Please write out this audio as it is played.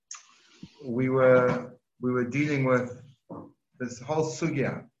we were dealing with this whole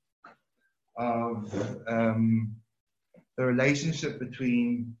sugya of the relationship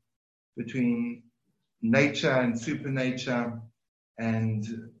between nature and supernature,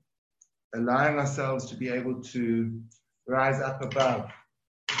 and allowing ourselves to be able to rise up above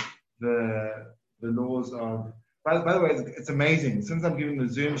the laws of. By the way, it's amazing. Since I'm giving the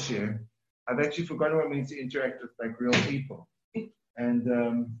Zoom share, I've actually forgotten what it means to interact with like real people, and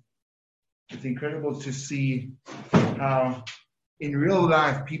it's incredible to see how in real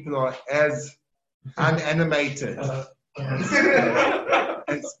life people are as unanimated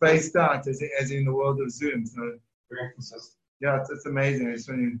and spaced out as in the world of Zoom. So Very consistent. yeah, it's amazing. It's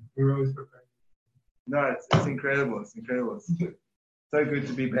funny. We're always prepared. No, it's incredible. It's incredible. It's so good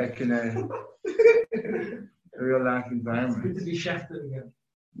to be back in a real life environment. It's good to be shafted again.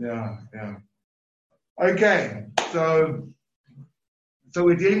 Yeah. Okay, so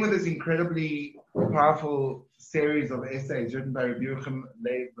we're dealing with this incredibly powerful series of essays written by Rabbi Yerucham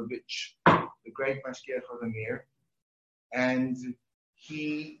Leibovich, the great Mashgiach of the Mir, and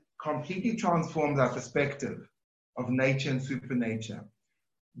he completely transforms our perspective of nature and supernature.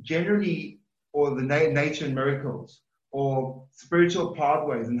 Generally, or the nature and miracles, or spiritual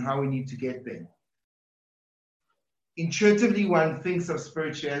pathways and how we need to get there. Intuitively, one thinks of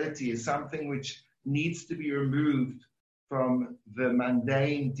spirituality as something which needs to be removed from the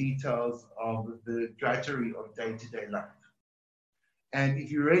mundane details of the drudgery of day-to-day life. And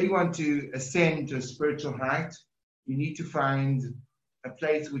if you really want to ascend to a spiritual height, you need to find a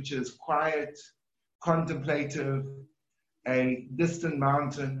place which is quiet, contemplative, a distant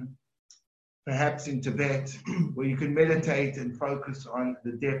mountain, perhaps in Tibet, where you can meditate and focus on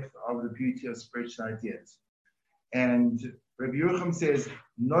the depth of the beauty of spiritual ideas. And Rabbi Yerucham says,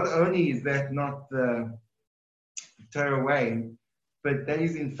 not only is that not the Torah way, but that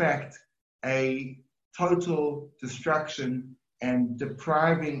is in fact a total destruction and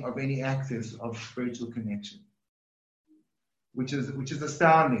depriving of any access of spiritual connection, which is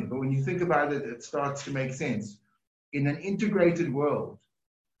astounding. But when you think about it, it starts to make sense. In an integrated world,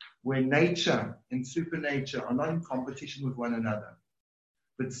 where nature and supernature are not in competition with one another,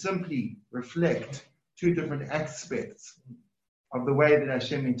 but simply reflect two different aspects of the way that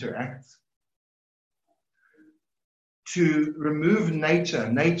Hashem interacts. To remove nature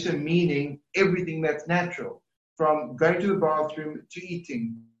meaning everything that's natural, from going to the bathroom, to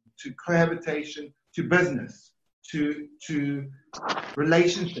eating, to cohabitation, to business, to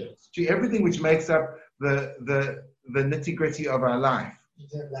relationships, to everything which makes up the nitty-gritty of our life.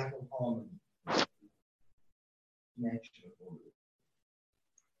 It's a lack of harmony.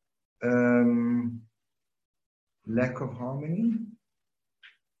 Lack of harmony?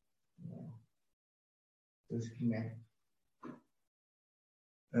 Disconnect.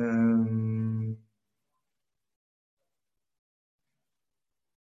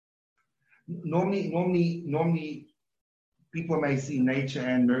 Normally, people may see nature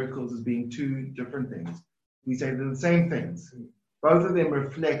and miracles as being two different things. We say they're the same things. Both of them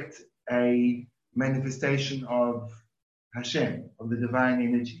reflect a manifestation of Hashem, of the divine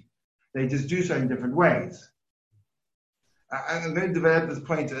energy. They just do so in different ways. I'm going to develop this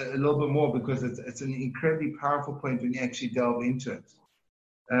point a little bit more because it's an incredibly powerful point when you actually delve into it.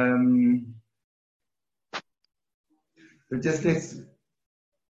 But just let's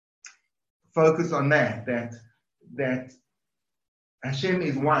focus on that Hashem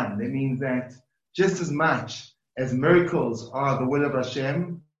is one. That means that just as much as miracles are the will of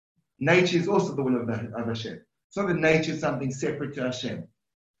Hashem, nature is also the will of Hashem. It's not that nature is something separate to Hashem,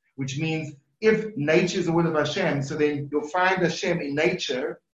 which means if nature is the will of Hashem, so then you'll find Hashem in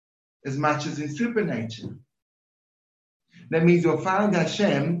nature as much as in supernature. That means you'll find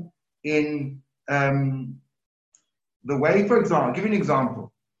Hashem in the way, for example, I'll give you an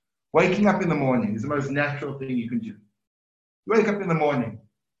example. Waking up in the morning is the most natural thing you can do. You wake up in the morning.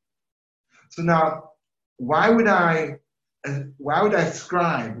 So now, why would I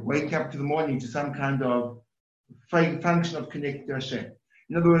ascribe waking up to the morning to some kind of function of connecting to Hashem?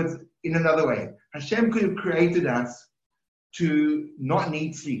 In other words, in another way, Hashem could have created us to not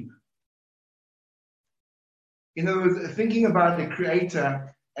need sleep. In other words, thinking about the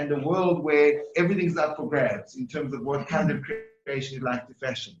creator and a world where everything's up for grabs in terms of what kind of creation you'd like to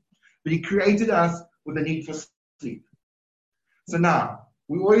fashion. But he created us with a need for sleep. So now,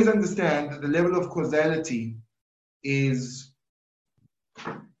 we always understand that the level of causality is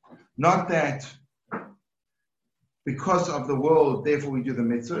not that because of the world, therefore we do the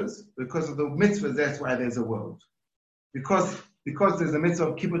mitzvahs. Because of the mitzvahs, that's why there's a world. Because there's a mitzvah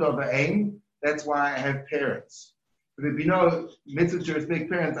of kibbud av va'em, that's why I have parents. If there'd be no mitzvah to respect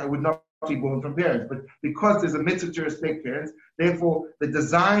parents, I would not be born from parents. But because there's a mitzvah to respect parents, therefore the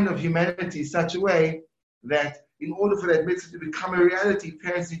design of humanity is such a way that in order for that mitzvah to become a reality,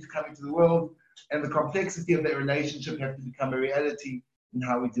 parents need to come into the world, and the complexity of their relationship have to become a reality in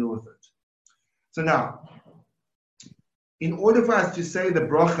how we deal with it. So now, in order for us to say the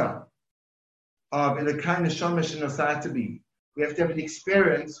bracha of Elokai Neshama Shenosai to be, we have to have an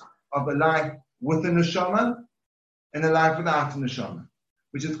experience of a life with a neshama and a life without a neshama,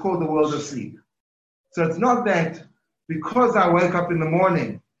 which is called the world of sleep. So it's not that because I wake up in the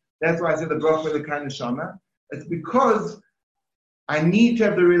morning, that's why I said the bracha of Elokai Neshama. It's because I need to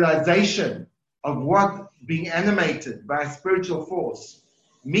have the realization of what being animated by a spiritual force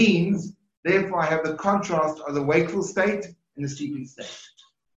means. Therefore, I have the contrast of the wakeful state and the sleeping state.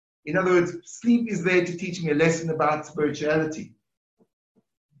 In other words, sleep is there to teach me a lesson about spirituality.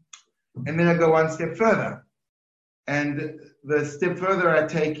 And then I go one step further. And the step further I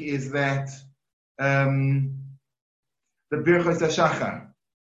take is that the Birchos HaShachar.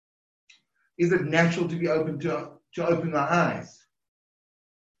 Is it natural to be open to open my eyes?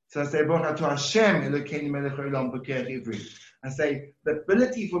 So I say, Baruch Atah Hashem Elokeinu melech haolam b'kerech ivri. I say, the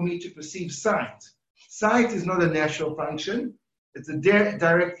ability for me to perceive sight. Sight is not a natural function. It's a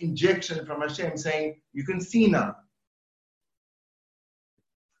direct injection from Hashem saying, you can see now.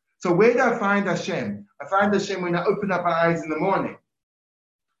 So where do I find Hashem? I find Hashem when I open up my eyes in the morning.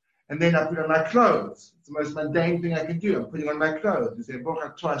 And then I put on my clothes. It's the most mundane thing I can do. I'm putting on my clothes. You say,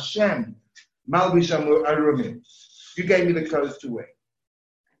 Baruch Atah Hashem Malbish Arumim. You gave me the clothes to wear.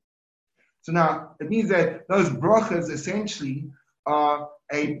 So now, it means that those brachas essentially are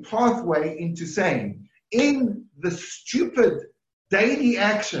a pathway into saying, in the stupid daily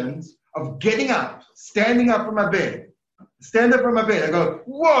actions of getting up, standing up from my bed, I go,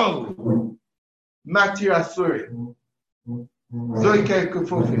 whoa! Matir Asuri. Zoike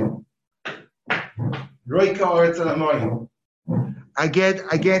Kufufim. Roika Oretz Alamoyim. I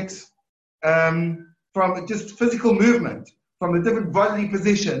get from just physical movement, from the different bodily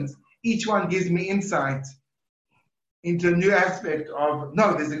positions, each one gives me insight into a new aspect of,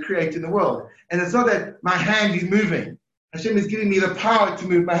 no, there's a creator in the world. And it's not that my hand is moving. Hashem is giving me the power to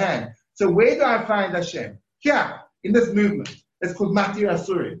move my hand. So where do I find Hashem? Here, in this movement. It's called Matir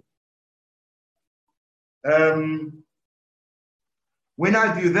Asuri. When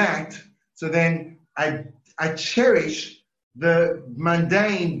I do that, so then I cherish the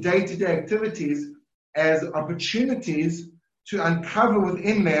mundane day-to-day activities as opportunities to uncover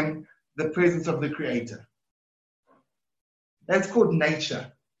within them the presence of the Creator. That's called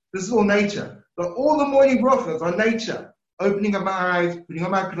nature. This is all nature. But all the morning brachas are nature. Opening up my eyes, putting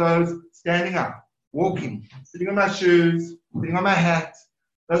on my clothes, standing up, walking, putting on my shoes, putting on my hat.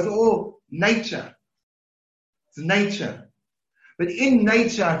 Those are all nature. It's nature. But in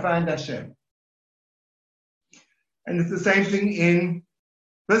nature I find Hashem. And it's the same thing in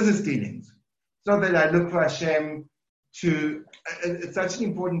business dealings. It's not that I look for Hashem it's such an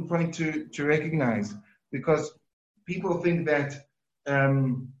important point to recognize, because people think that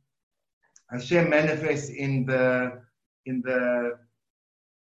Hashem manifests in the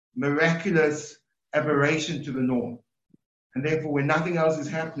miraculous aberration to the norm. And therefore, when nothing else is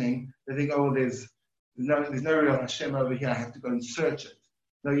happening, they think, oh, there's no real Hashem over here, I have to go and search it.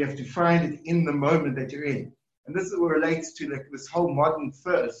 No, you have to find it in the moment that you're in. And this is what relates to this whole modern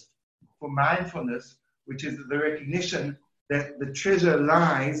thirst for mindfulness, which is the recognition that the treasure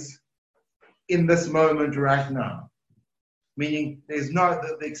lies in this moment right now. Meaning, there's no,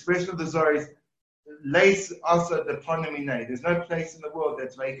 the expression of the Zohar is, Leis also the ponomine. There's no place in the world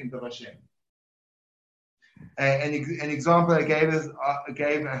that's vacant of Hashem. An example I gave,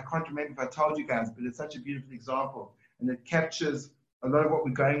 I can't remember if I told you guys, but it's such a beautiful example. And it captures a lot of what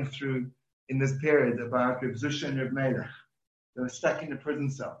we're going through in this period about Reb Zusha and Reb Melech. They were stuck in a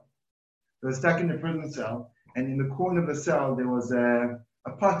prison cell. And in the corner of the cell, there was a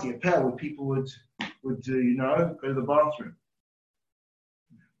potty, a pail where people would go to the bathroom.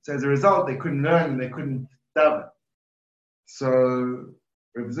 So as a result, they couldn't learn and they couldn't daven. So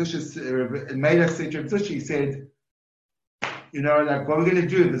Reb Melech said to Reb Zusha, he said, what are we going to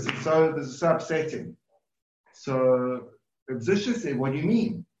do? This is so upsetting. So Reb Zusha said, what do you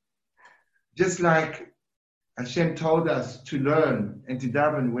mean? Just like Hashem told us to learn and to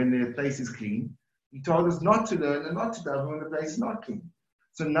daven when the place is clean, He told us not to learn and not to daven when the place is not clean.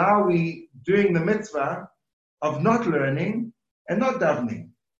 So now we're doing the mitzvah of not learning and not davening.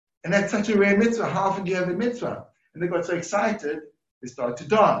 And that's such a rare mitzvah. How often do you have a mitzvah? And they got so excited, they started to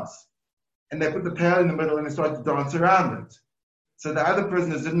dance. And they put the pail in the middle and they started to dance around it. So the other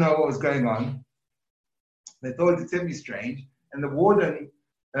prisoners didn't know what was going on. They thought it was terribly strange, and the warden,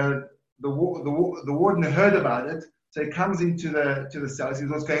 the warden heard about it. So he comes into the cell. He says,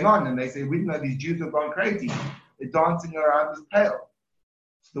 "What's going on?" And they say, "We didn't know these Jews have gone crazy. They're dancing around this pail."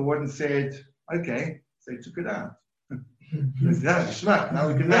 So the warden said, "Okay." So he took it out. He said, now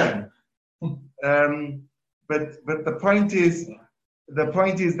we can learn. But the point is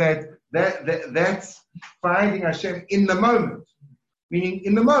that's finding Hashem in the moment. Meaning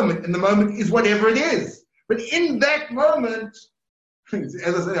in the moment, and the moment is whatever it is. But in that moment, as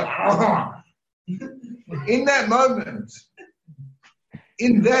I say, in that moment,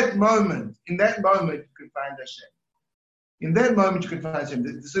 you can find Hashem. In that moment, you can find Hashem.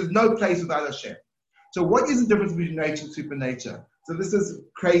 There's no place without Hashem. So what is the difference between nature and supernature? So this is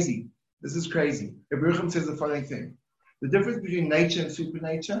crazy. Rebbe Rucham says the following thing. The difference between nature and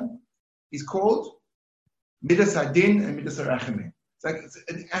supernature is called Midas Hadin and Midas HaRachamim. It's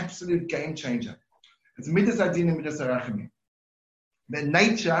an absolute game changer. It's Midas Hadin and Midas HaRachamim. The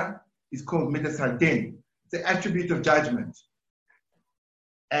nature is called Midas Hadin. It's the attribute of judgment.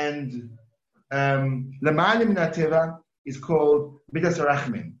 And L'Ma'alim Min HaTeva is called Midas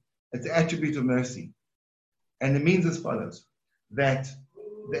HaRachamim. It's the attribute of mercy. And it means as follows, that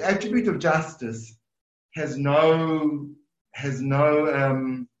the attribute of justice has no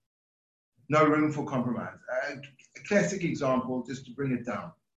room for compromise. A classic example, just to bring it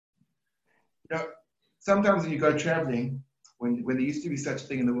down. Sometimes when you go traveling, when there used to be such a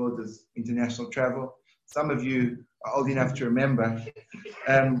thing in the world as international travel, some of you are old enough to remember.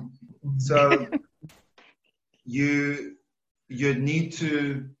 So you'd need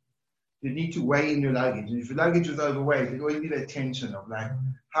to weigh in your luggage, and if your luggage was overweight, there'd always be that tension of like,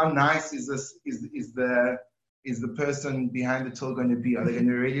 how nice is this? Is the person behind the till going to be? Are they going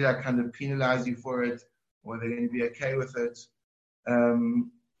to really like kind of penalize you for it, or are they going to be okay with it?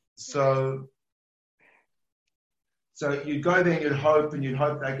 So you'd go there and you'd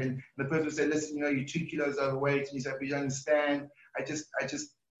hope like, and the person would say, "Listen, you're 2 kilos overweight," and you say, "But you understand, I just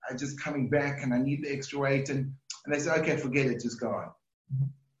coming back and I need the extra weight," and they say, "Okay, forget it, just go on."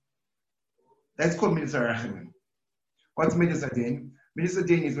 That's called Midas HaRachamim. What's Midas Hadin? Midas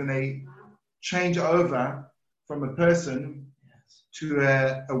Hadin is when they change over from a person to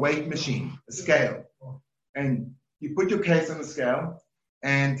a weight machine, a scale. And you put your case on the scale,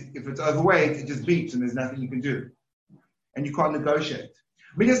 and if it's overweight, it just beeps and there's nothing you can do. And you can't negotiate.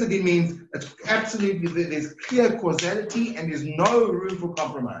 Midas Hadin means it's absolutely, there's clear causality and there's no room for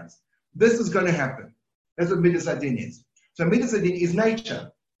compromise. This is going to happen. That's what Midas Hadin is. So Midas Hadin is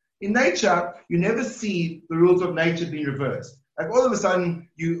nature. In nature, you never see the rules of nature being reversed. Like all of a sudden,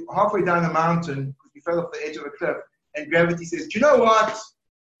 you halfway down a mountain, because you fell off the edge of a cliff, and gravity says, "Do you know what?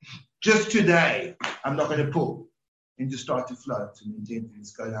 Just today, I'm not going to pull." And you start to float, and then gently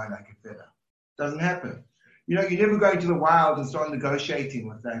just go down like a feather. Doesn't happen. You never go into the wild and start negotiating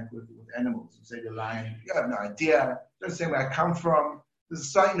with animals. You say to the lion, "You have no idea. Don't understand where I come from. This is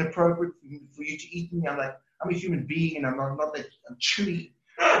so inappropriate for you to eat me. I'm a human being, and I'm chewy."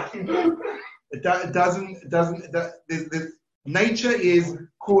 Nature is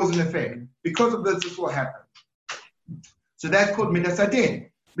cause and effect. Because of this will happen. So that's called Midas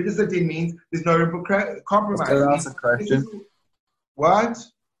Hadin. Midas Hadin means there's no room for compromise. Can I ask a question? What?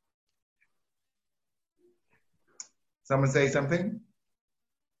 Someone say something?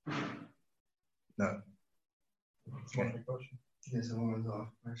 No. Okay. Yes, someone wants to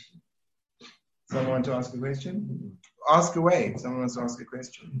ask a question. Someone want to ask a question? Ask away. Someone wants to ask a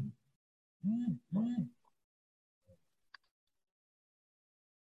question.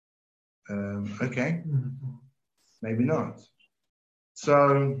 Okay. Maybe not.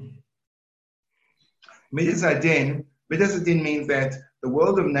 So, Midas Hadin means that the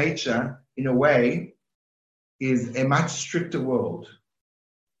world of nature, in a way, is a much stricter world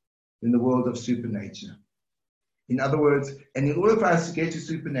than the world of supernature. In other words, and in order for us to get to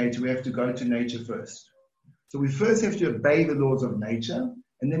supernature, we have to go to nature first. So we first have to obey the laws of nature,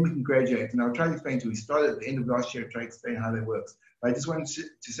 and then we can graduate. And I'll try to explain to you. We started at the end of last year to try to explain how that works. But I just wanted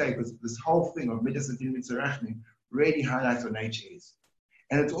to say, because this whole thing of Midas Hadin Midas HaRachamim really highlights what nature is.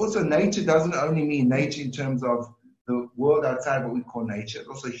 And it's also, nature doesn't only mean nature in terms of the world outside what we call nature. It's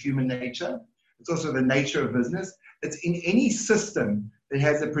also human nature. It's also the nature of business. It's in any system that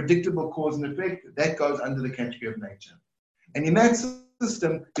has a predictable cause and effect, that goes under the category of nature. And in that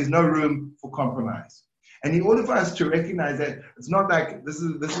system, there's no room for compromise. And in order for us to recognize that, it's not like this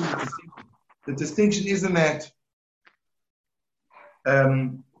is the distinction. The distinction isn't that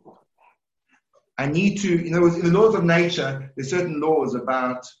I need to, in other words, in the laws of nature, there's certain laws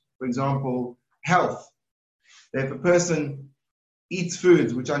about, for example, health. That if a person eats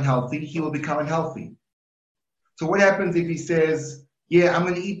foods which are unhealthy, he will become unhealthy. So what happens if he says, yeah, I'm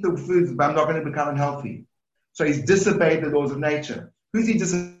going to eat the foods, but I'm not going to become unhealthy? So he's disobeyed the laws of nature. Who's he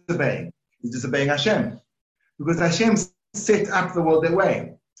disobeying? He's disobeying Hashem. Because Hashem set up the world that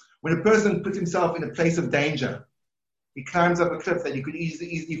way. When a person puts himself in a place of danger, he climbs up a cliff that he could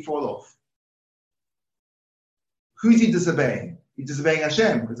easily fall off. Who's he disobeying? He's disobeying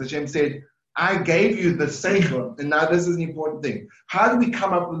Hashem, because Hashem said, I gave you the seichel, and now this is an important thing. How do we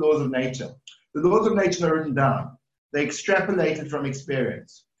come up with the laws of nature? The laws of nature are written down. They're extrapolated from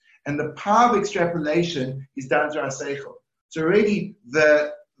experience. And the power of extrapolation is down to our seichel. So already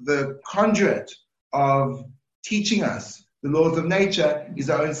the conduit of teaching us the laws of nature is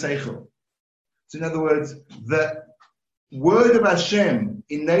our own seichel. So in other words, the word of Hashem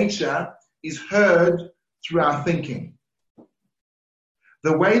in nature is heard through our thinking.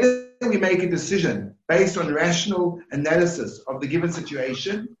 The way that we make a decision based on rational analysis of the given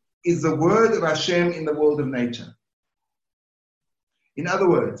situation is the word of Hashem in the world of nature. In other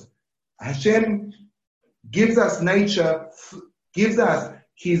words, Hashem gives us nature, gives us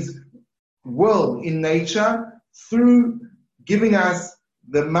His will in nature through giving us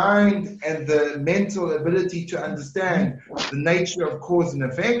the mind and the mental ability to understand the nature of cause and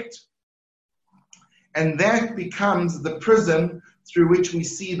effect. And that becomes the prism through which we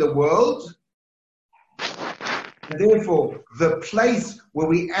see the world. And therefore, the place where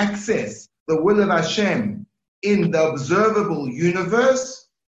we access the will of Hashem in the observable universe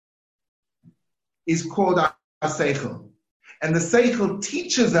is called our seichel. And the seichel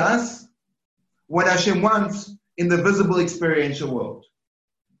teaches us what Hashem wants in the visible experiential world.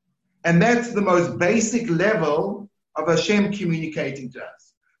 And that's the most basic level of Hashem communicating to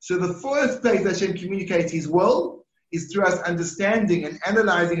us. So the first place Hashem communicates His will is through us understanding and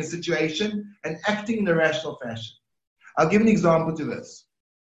analyzing a situation and acting in a rational fashion. I'll give an example to this.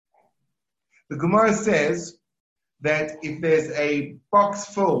 The Gemara says that if there's a box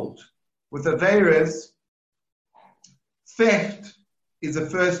filled with aveiros, theft is the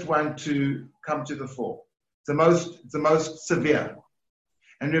first one to come to the fore. It's the most severe.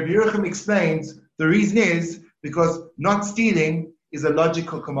 And Rabbi Yerucham explains the reason is because not stealing is a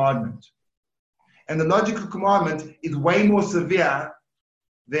logical commandment. And the logical commandment is way more severe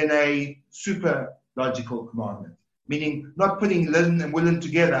than a super logical commandment. Meaning not putting lin and willing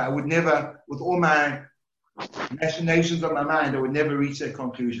together, I would never, with all my machinations of my mind, I would never reach that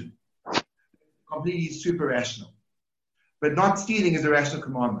conclusion. Completely super rational. But not stealing is a rational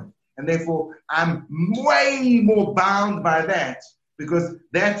commandment. And therefore, I'm way more bound by that because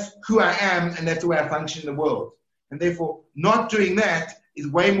that's who I am and that's the way I function in the world. And therefore, not doing that is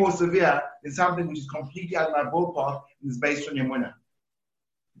way more severe than something which is completely out of my ballpark and is based on Emunah.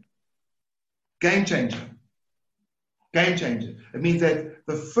 Game changer. Game changer. It means that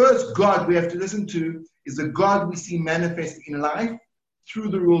the first God we have to listen to is the God we see manifest in life through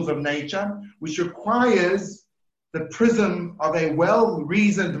the rules of nature, which requires the prism of a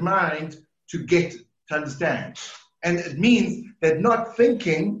well-reasoned mind to get to understand. And it means that not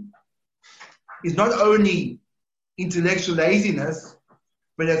thinking is not only intellectual laziness,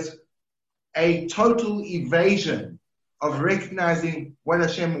 but it's a total evasion of recognizing what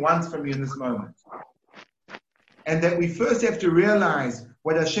Hashem wants from you in this moment. And that we first have to realize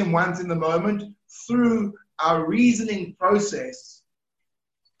what Hashem wants in the moment through our reasoning process.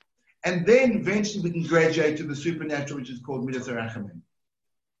 And then eventually we can graduate to the supernatural, which is called Midas HaRachamim.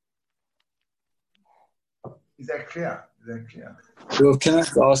 Is that clear? Well, can I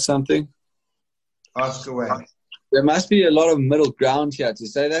ask something? Ask away. There must be a lot of middle ground here. To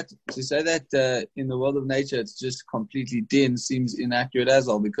say that in the world of nature it's just completely din seems inaccurate as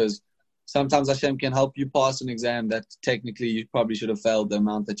well, because sometimes Hashem can help you pass an exam that technically you probably should have failed the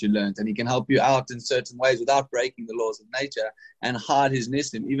amount that you learned, and He can help you out in certain ways without breaking the laws of nature and hide His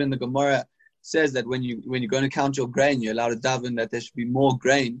nisim. Even the Gemara says that when you're going to count your grain, you're allowed to daven that there should be more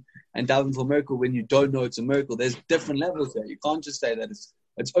grain, and daven for miracle when you don't know it's a miracle. There's different levels there. You can't just say that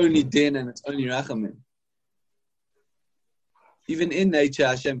it's only din and it's only rachamim. Even in nature,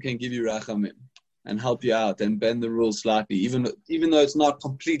 Hashem can give you rachamim and help you out and bend the rules slightly, even though it's not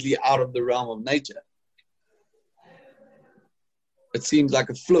completely out of the realm of nature. It seems like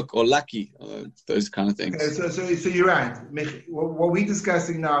a fluke or lucky, those kind of things. Okay, so you're right. What we're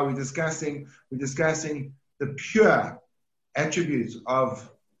discussing now, we're discussing the pure attributes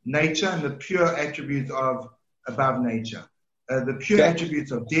of nature and the pure attributes of above nature. The pure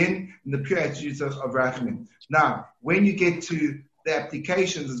attributes of din and the pure attributes of rachamim. Now, when you get to the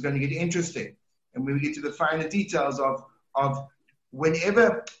applications, it's going to get interesting. And when we get to the finer details of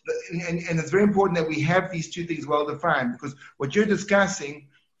whenever, and it's very important that we have these two things well defined, because what you're discussing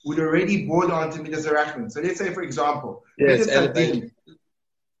would already border onto Midas HaRachmim. So let's say, for example, Yes, Midas Hadin,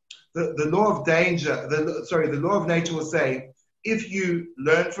 the law of danger, the law of nature will say, if you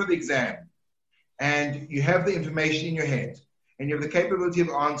learn for the exam and you have the information in your head and you have the capability of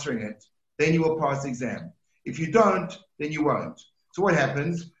answering it, then you will pass the exam. If you don't, then you won't. So what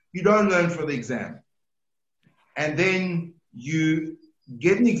happens? You don't learn for the exam. And then you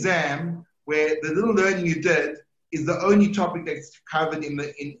get an exam where the little learning you did is the only topic that's covered in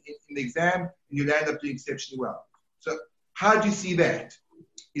the exam, and you land up doing exceptionally well. So how do you see that?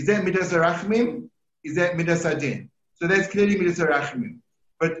 Is that Midas HaRachmim? Is that Midas Hadin? So that's clearly Midas HaRachmim.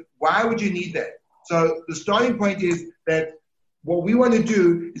 But why would you need that? So the starting point is that what we want to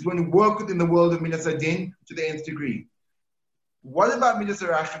do is want to work within the world of Midas Hadin to the nth degree. What about Midas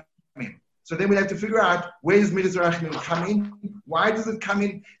HaRachmim? So then we have to figure out, where does Midas HaRachmim come in? Why does it come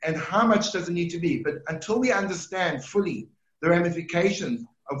in? And how much does it need to be? But until we understand fully the ramifications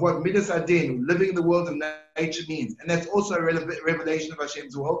of what Midas Hadin, living in the world of nature, means, and that's also a revelation of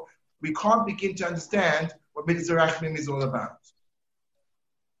Hashem's will, we can't begin to understand what Midas HaRachmim is all about.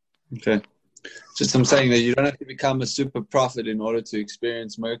 Okay. Just I'm saying that you don't have to become a super prophet in order to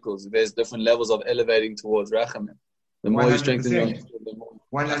experience miracles. There's different levels of elevating towards Rachamim. The more 100%. You strengthen your the more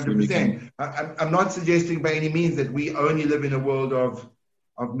 100%. I'm not suggesting by any means that we only live in a world of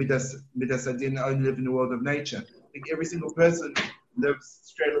Midas Hadin, only live in the world of nature. I think every single person lives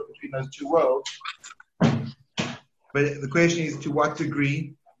straight up between those two worlds. But the question is, to what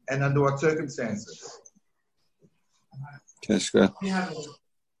degree and under what circumstances? Okay, sure. Do you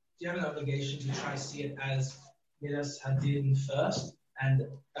have an obligation to try to see it as Midas Hadin first and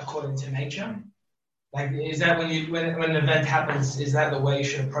according to nature? Like, is that when an event happens, is that the way you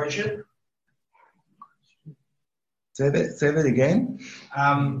should approach it? Say that again.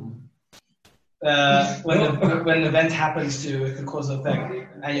 When an event happens to the cause of effect,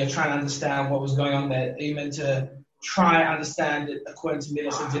 and you're trying to understand what was going on there, are you meant to try and understand it according to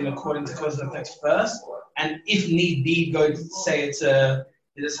Midas Hadin, according to cause and effects first, and if need be, go say it's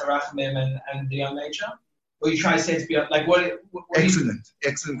Midas HaRachmim and beyond nature, or you try to say it's beyond? Like what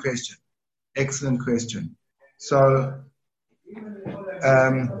Excellent question. So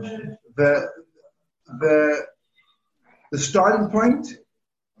the starting point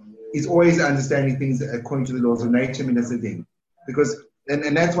is always understanding things according to the laws of nature, Midas Hadin. Because,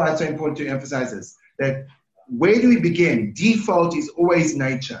 and that's why it's so important to emphasize this, that where do we begin? Default is always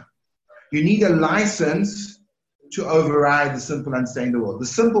nature. You need a license to override the simple understanding of the world. The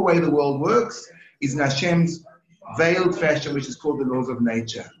simple way the world works is in Hashem's veiled fashion, which is called the laws of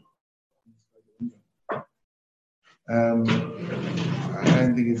nature. I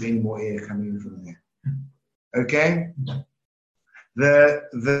don't think there's any more air coming in from there. Okay? The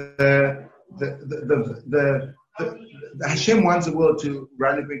Hashem wants the world to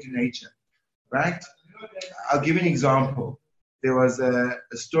run according to nature, right? I'll give you an example. There was a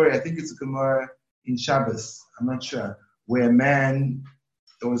story, I think it's a Gemara in Shabbos, I'm not sure, where a man,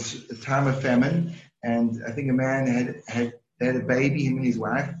 it was a time of famine, and I think a man had a baby, him and his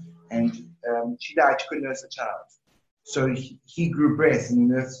wife, and she died, she couldn't nurse a child. So he grew breasts and he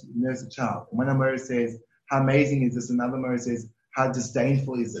nursed a child. And one Amora says, how amazing is this? Another Amora says, how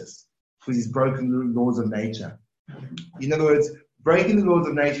disdainful is this? Because he's broken the laws of nature. In other words, breaking the laws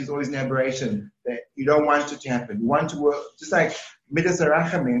of nature is always an aberration that you don't want it to happen. You want to work, just like Midas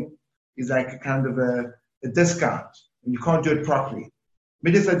HaRachamim is like a kind of a discount, and you can't do it properly.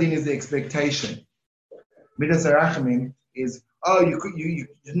 Midas Hadin is the expectation. Midas HaRachamim is, you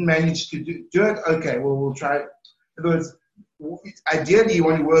didn't manage to do it? Okay, well, we'll try it. In other words, ideally you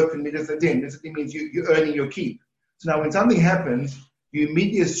want to work in Midas Hadin. Midas Hadin means you're earning your keep. So now when something happens, you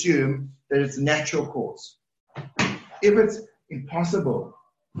immediately assume that it's a natural cause. If it's impossible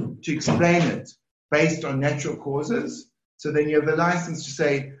to explain it based on natural causes, so then you have the license to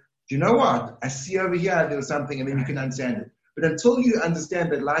say, do you know what? I see over here there was something, and then you can understand it. But until you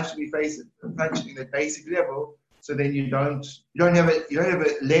understand that life should be functioning at basic level, so then you don't have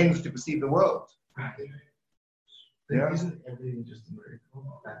a lens to perceive the world. Yeah? Isn't everything just a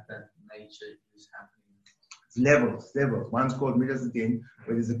miracle? That nature is happening. It's levels. One's called Midas Hadin,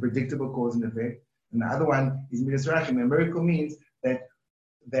 where there's a predictable cause and effect, and the other one is Midas HaRachmim. A miracle means that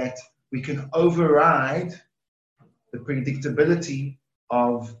we can override the predictability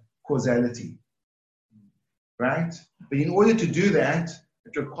of causality, right? But in order to do that,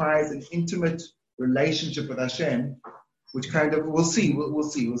 it requires an intimate relationship with Hashem, which kind of we'll see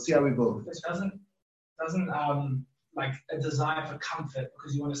how we build it. Doesn't like a desire for comfort,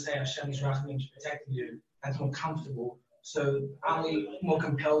 because you want to say Hashem is Rachmim is protecting you, that's more comfortable. So aren't we more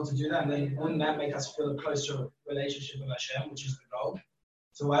compelled to do that? And then wouldn't that make us feel a closer relationship with Hashem, which is the goal?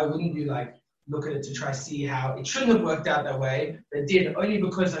 So why wouldn't you look at it to try see how it shouldn't have worked out that way, but it did only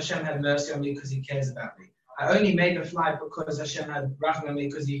because Hashem had mercy on me because He cares about me. I only made the flight because Hashem had rachmah on me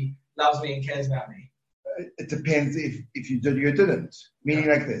because He loves me and cares about me. It depends if you did or you didn't. Meaning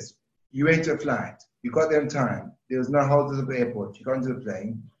like this: you went to a flight, you got there on time. There was no holders at the airport. You got into the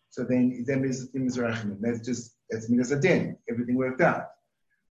plane. So then that's midas adin. Everything worked out.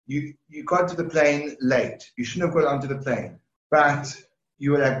 You got to the plane late. You shouldn't have got onto the plane, but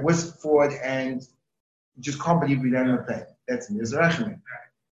you were whisked forward and you just can't believe we landed on the plane. That's midas rachman.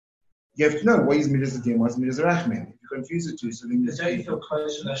 You have to know what is midas adin, what's midas rachman. If you confuse the two, so then you don't feel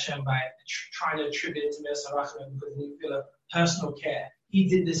closer to Hashem by trying to attribute it to midas rachman because you feel a personal care. He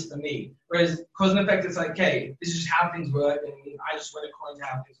did this for me. Whereas cause and effect, it's okay, this is how things work, and I just went according to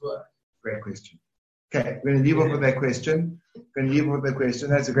how things work. Great question. Okay, we're going to leave off with that question.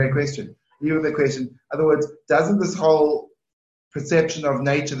 That's a great question. Leave with that question. In other words, doesn't this whole perception of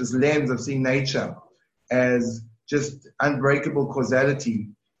nature, this lens of seeing nature as just unbreakable causality,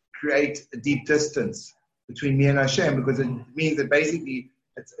 create a deep distance between me and Hashem? Because it means that basically,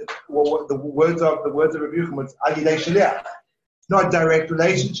 the words of Rabbi Yochanan, it's adilei shaliach, not direct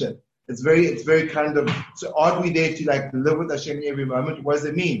relationship. It's very kind of. So, aren't we there to live with Hashem in every moment? What does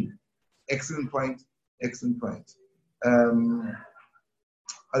it mean? Excellent point.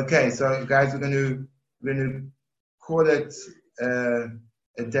 Okay, so guys, we're going to call it a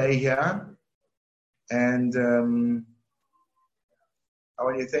day here, and I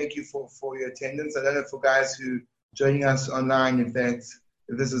want to thank you for your attendance. I don't know for guys who are joining us online if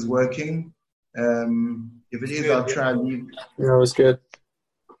this is working. If it is, I'll try and leave. Yeah, it was good.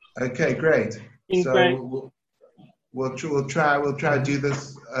 Okay, great. So we'll try to do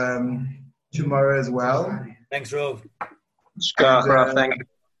this tomorrow as well. Thanks, Rov. Thank you.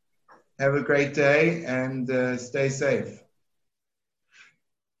 Have a great day and stay safe.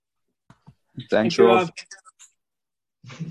 Thanks, Rov.